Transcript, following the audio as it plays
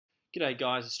G'day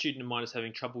guys, a student of mine is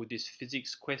having trouble with this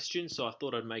physics question, so I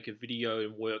thought I'd make a video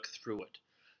and work through it.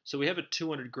 So we have a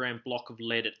 200 gram block of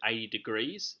lead at 80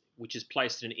 degrees, which is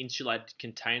placed in an insulated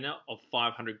container of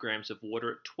 500 grams of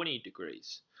water at 20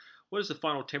 degrees. What is the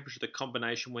final temperature of the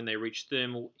combination when they reach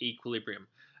thermal equilibrium?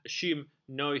 Assume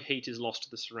no heat is lost to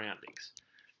the surroundings.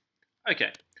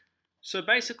 Okay, so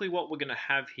basically what we're going to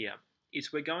have here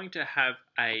is we're going to have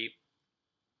a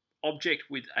object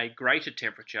with a greater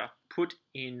temperature put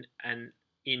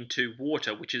into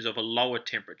water which is of a lower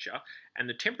temperature, and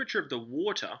the temperature of the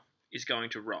water is going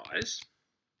to rise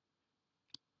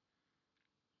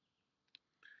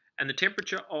and the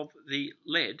temperature of the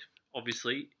lead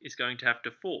obviously is going to have to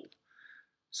fall.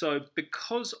 So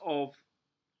because of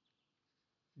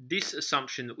this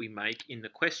assumption that we make in the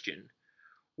question,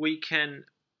 we can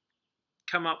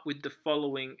come up with the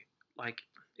following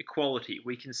equality.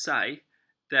 We can say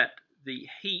that the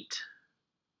heat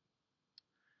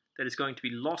that is going to be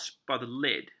lost by the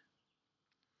lead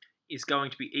is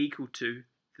going to be equal to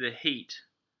the heat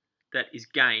that is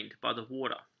gained by the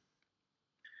water.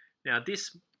 Now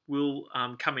this will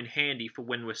come in handy for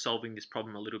when we're solving this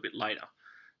problem a little bit later.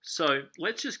 So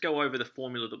let's just go over the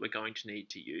formula that we're going to need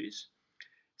to use,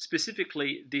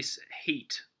 specifically this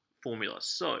heat formula.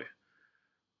 So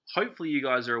hopefully you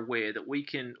guys are aware that we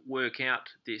can work out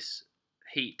this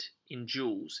heat in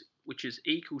joules, which is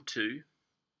equal to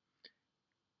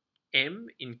m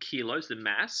in kilos, the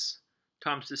mass,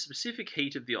 times the specific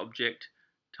heat of the object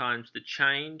times the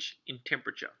change in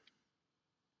temperature.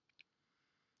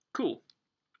 Cool.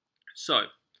 So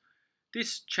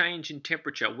this change in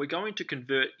temperature we're going to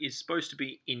convert is supposed to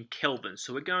be in Kelvin.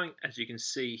 So we're going, as you can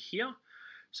see here,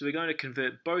 so we're going to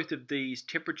convert both of these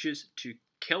temperatures to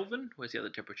Kelvin. Where's the other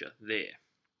temperature? There.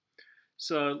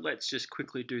 So let's just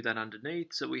quickly do that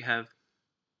underneath. So we have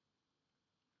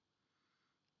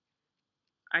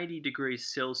 80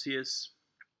 degrees Celsius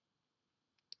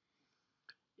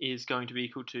is going to be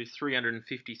equal to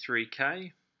 353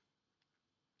 K.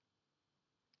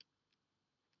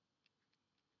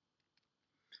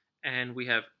 And we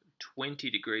have 20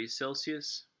 degrees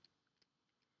Celsius,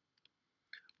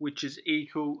 which is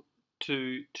equal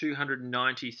to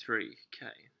 293 K.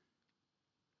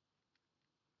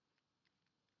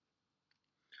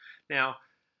 Now,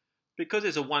 because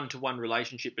there's a one-to-one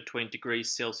relationship between degrees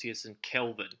Celsius and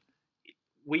Kelvin,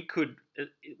 we're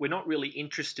not really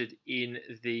interested in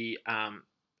the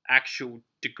actual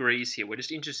degrees here. We're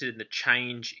just interested in the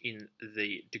change in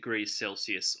the degrees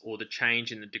Celsius or the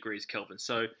change in the degrees Kelvin.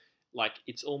 So,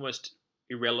 it's almost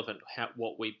irrelevant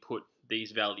what we put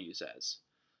these values as.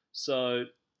 So,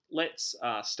 let's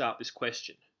start this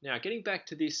question. Now, getting back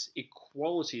to this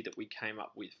equality that we came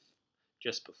up with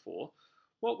just before,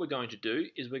 what we're going to do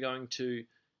is we're going to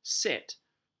set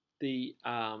the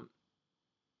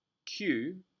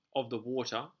Q of the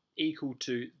water equal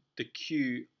to the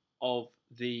Q of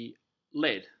the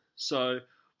lead. So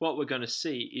what we're going to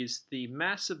see is the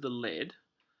mass of the lead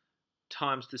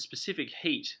times the specific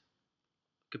heat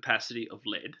capacity of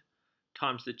lead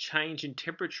times the change in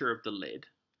temperature of the lead,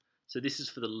 so this is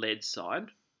for the lead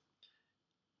side,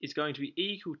 is going to be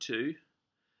equal to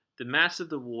the mass of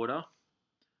the water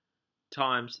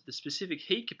times the specific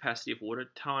heat capacity of water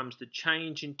times the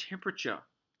change in temperature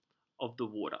of the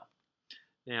water.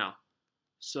 Now,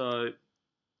 so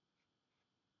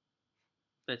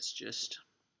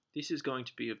this is going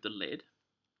to be of the lead,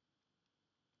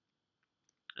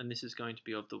 and this is going to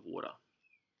be of the water.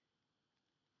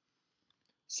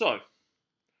 So,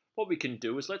 what we can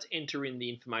do is let's enter in the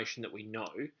information that we know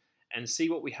and see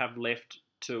what we have left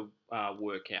to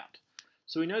work out.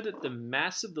 So we know that the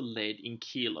mass of the lead in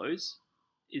kilos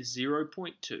is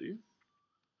 0.2. The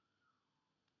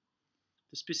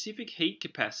specific heat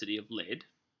capacity of lead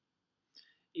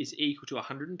is equal to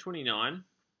 129.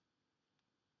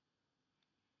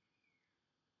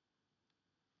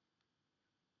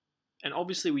 And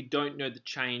obviously we don't know the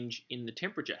change in the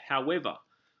temperature. However,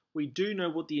 we do know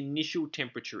what the initial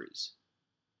temperature is.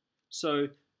 So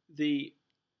the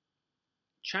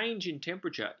change in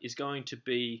temperature is going to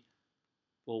be,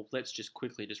 well, let's just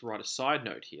quickly write a side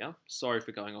note here. Sorry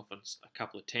for going off on a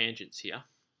couple of tangents here.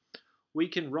 We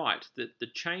can write that the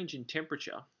change in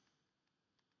temperature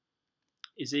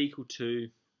is equal to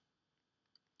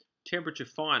temperature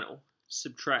final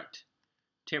subtract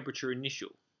temperature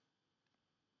initial.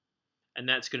 And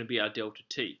that's going to be our delta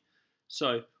T.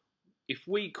 So if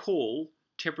we call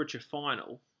temperature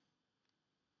final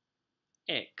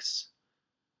X,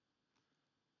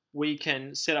 we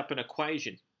can set up an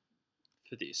equation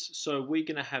for this. So we're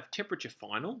going to have temperature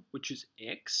final, which is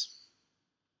X,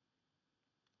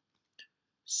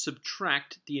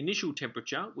 subtract the initial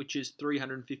temperature, which is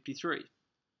 353.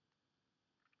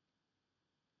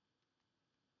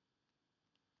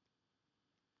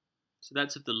 So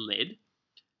that's of the lead.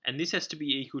 And this has to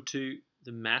be equal to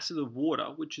the mass of the water,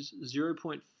 which is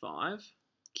 0.5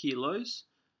 kilos,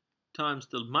 times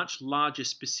the much larger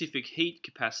specific heat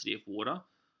capacity of water,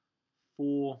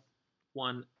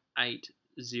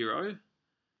 4180,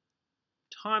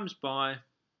 times by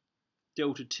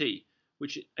delta T,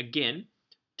 which again,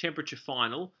 temperature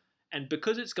final, and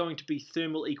because it's going to be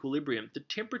thermal equilibrium, the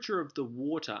temperature of the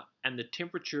water and the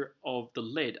temperature of the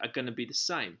lead are going to be the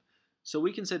same. So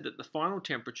we can say that the final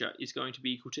temperature is going to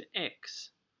be equal to X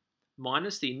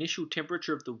minus the initial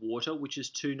temperature of the water, which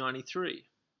is 293.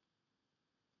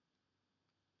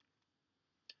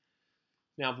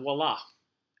 Now voila,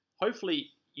 hopefully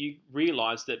you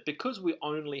realize that because we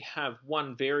only have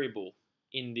one variable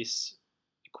in this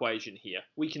equation here,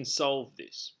 we can solve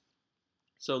this.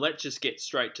 So let's just get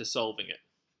straight to solving it.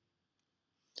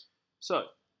 So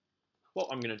what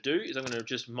I'm going to do is I'm going to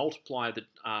just multiply the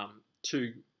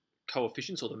two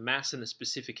coefficients, or the mass and the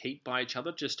specific heat, by each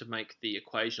other just to make the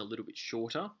equation a little bit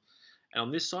shorter. And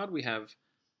on this side we have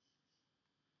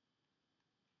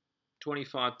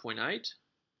 25.8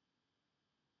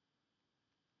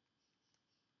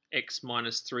 x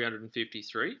minus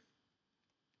 353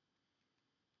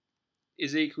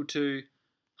 is equal to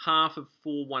half of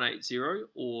 4180,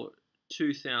 or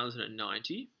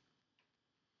 2090,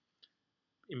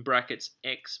 in brackets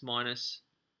x minus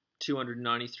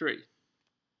 293.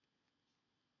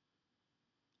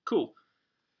 Cool.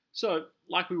 So,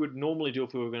 like we would normally do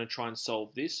if we were going to try and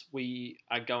solve this, we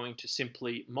are going to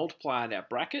simply multiply out our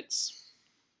brackets.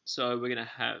 So we're going to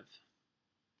have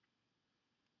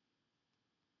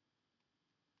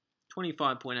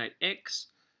 25.8x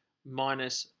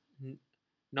minus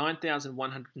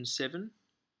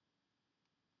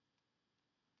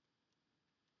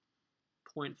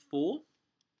 9,107.4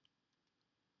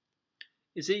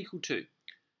 is equal to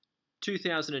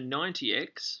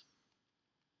 2090x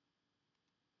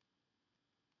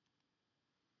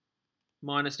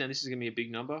minus, now this is going to be a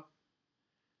big number,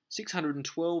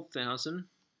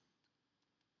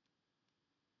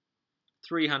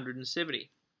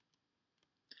 612,370.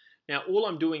 Now all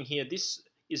I'm doing here, this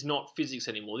is not physics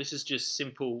anymore. This is just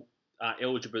simple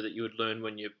algebra that you would learn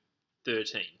when you're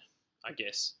 13, I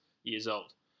guess, years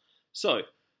old. So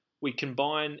we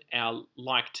combine our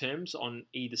like terms on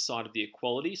either side of the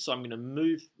equality. So I'm going to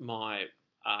move my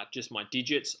just my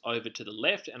digits over to the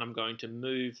left, and I'm going to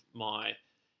move my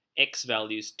x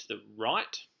values to the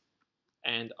right,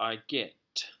 and I get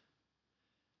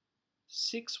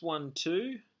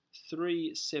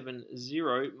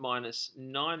 612,370 minus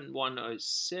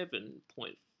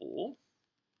 9107.4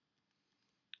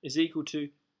 is equal to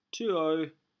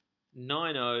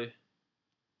 2090x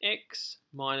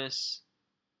minus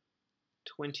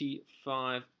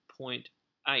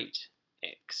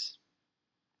 25.8x.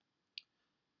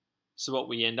 So what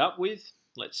we end up with,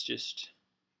 let's just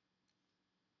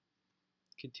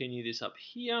continue this up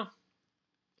here.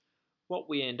 What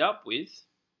we end up with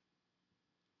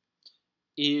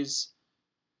is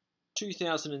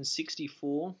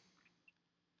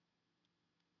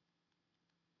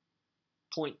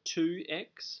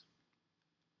 2064.2x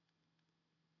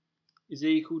is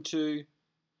equal to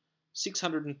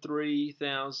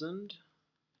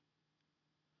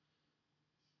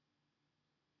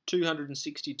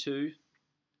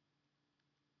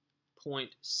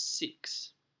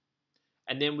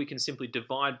And then we can simply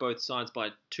divide both sides by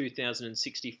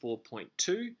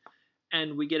 2064.2,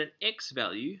 and we get an x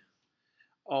value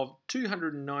of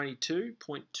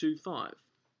 292.25.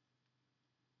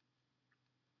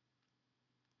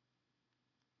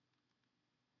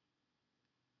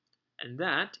 And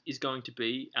that is going to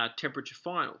be our temperature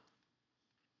final.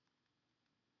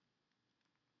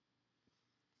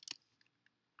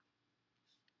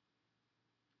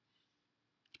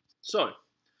 So,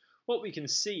 what we can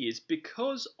see is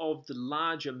because of the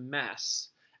larger mass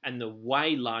and the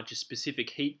way larger specific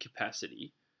heat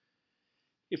capacity,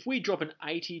 if we drop an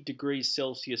 80 degrees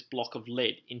Celsius block of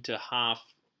lead into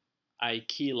half a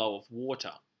kilo of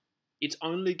water, it's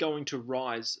only going to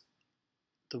rise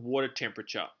the water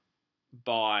temperature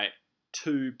by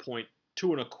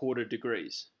 2.25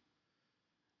 degrees.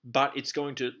 But it's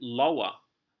going to lower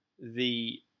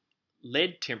the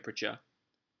lead temperature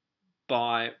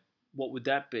by, what would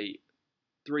that be?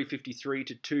 353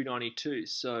 to 292.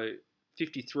 So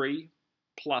 53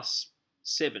 plus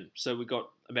 7. So we've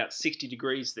got about 60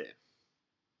 degrees there.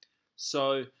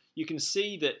 So you can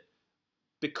see that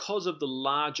because of the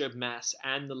larger mass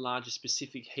and the larger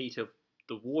specific heat of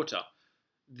the water,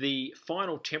 the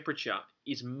final temperature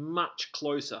is much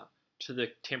closer to the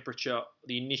temperature,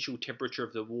 the initial temperature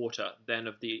of the water than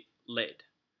of the lead.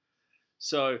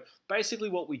 So basically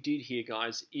what we did here,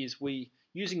 guys, is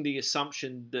using the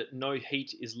assumption that no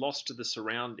heat is lost to the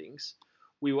surroundings,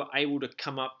 we were able to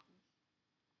come up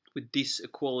with this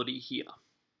equality here.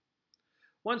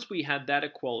 Once we had that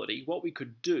equality, what we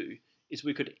could do is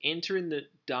we could enter in the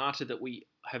data that we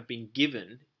have been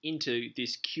given into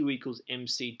this Q equals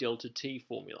mc delta T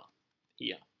formula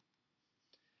here.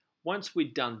 Once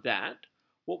we'd done that,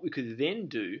 what we could then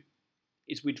do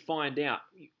is we'd find out,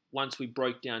 once we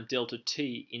broke down delta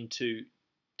T into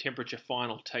temperature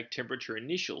final take temperature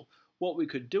initial, what we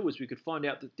could do is we could find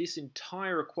out that this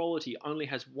entire equality only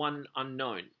has one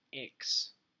unknown,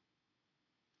 x.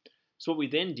 So what we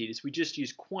then did is we just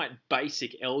used quite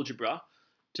basic algebra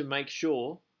to make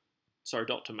sure,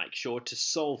 to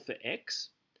solve for x,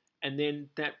 and then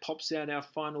that pops out our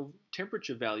final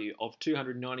temperature value of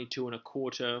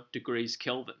 292.25 degrees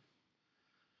Kelvin.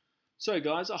 So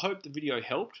guys, I hope the video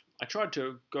helped. I tried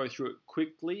to go through it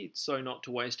quickly so not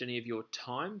to waste any of your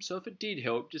time. So if it did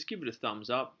help, just give it a thumbs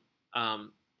up.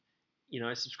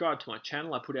 Subscribe to my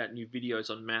channel. I put out new videos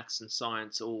on maths and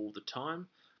science all the time.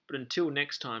 But until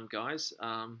next time, guys,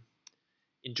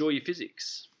 enjoy your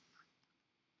physics.